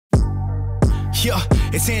Yeah,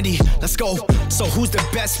 it's Andy, let's go. So who's the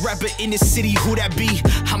best rapper in this city? Who that be?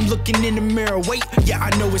 I'm looking in the mirror, wait, yeah, I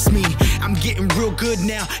know it's me. I'm getting real good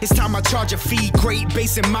now, it's time I charge a fee. Great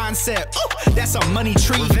bass and mindset, oh, that's a money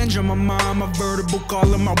tree. Revenge on my mind, my vertical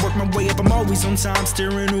column. I work my way up, I'm always on time,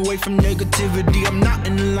 steering away from negativity. I'm not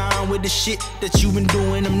in line with the shit that you've been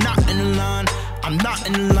doing. I'm not in line, I'm not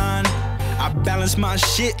in line. I balance my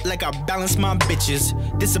shit like I balance my bitches.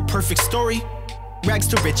 This a perfect story, rags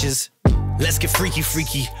to riches. Let's get freaky,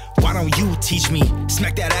 freaky. Why don't you teach me?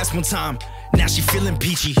 Smack that ass one time. Now she feeling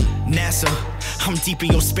peachy. NASA, I'm deep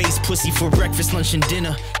in your space, pussy for breakfast, lunch, and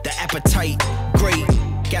dinner. The appetite, great.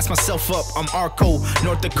 Gas myself up, I'm Arco,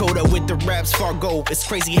 North Dakota with the raps, Fargo. It's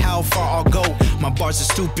crazy how far I'll go. My bars are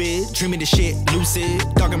stupid, dreaming the shit, lucid.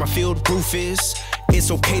 Dog in my field, roof is. It's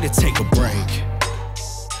okay to take a break.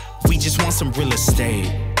 We just want some real estate.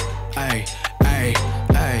 Ay, ay,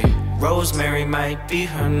 ay. Rosemary might be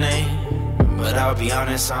her name, but I'll be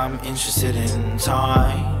honest, I'm interested in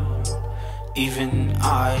time. Even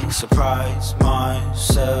I surprise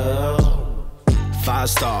myself. 5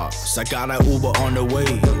 stars, I got an Uber on the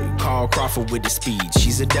way. Carl Crawford with the speed,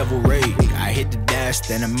 she's a devil ray. I hit the dash,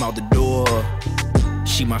 then I'm out the door.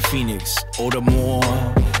 She my Phoenix, order more.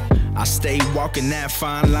 I stay walking that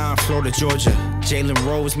fine line, Florida, Georgia. Jalen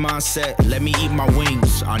Rose mindset, let me eat my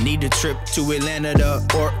wings. I need a trip to Atlanta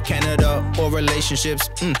or Canada or relationships,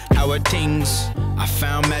 how are things? I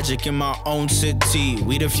found magic in my own city,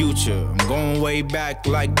 we the future. I'm going way back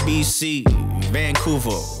like BC.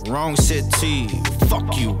 Vancouver, wrong city,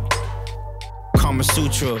 fuck you. Kama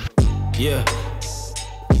Sutra, yeah.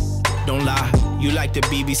 Don't lie, you like the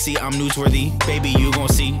BBC, I'm newsworthy. Baby, you gon'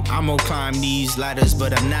 see, I'm gonna climb these ladders,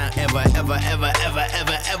 but I'm not ever, ever, ever, ever,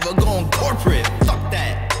 ever, ever going corporate. Fuck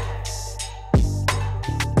that.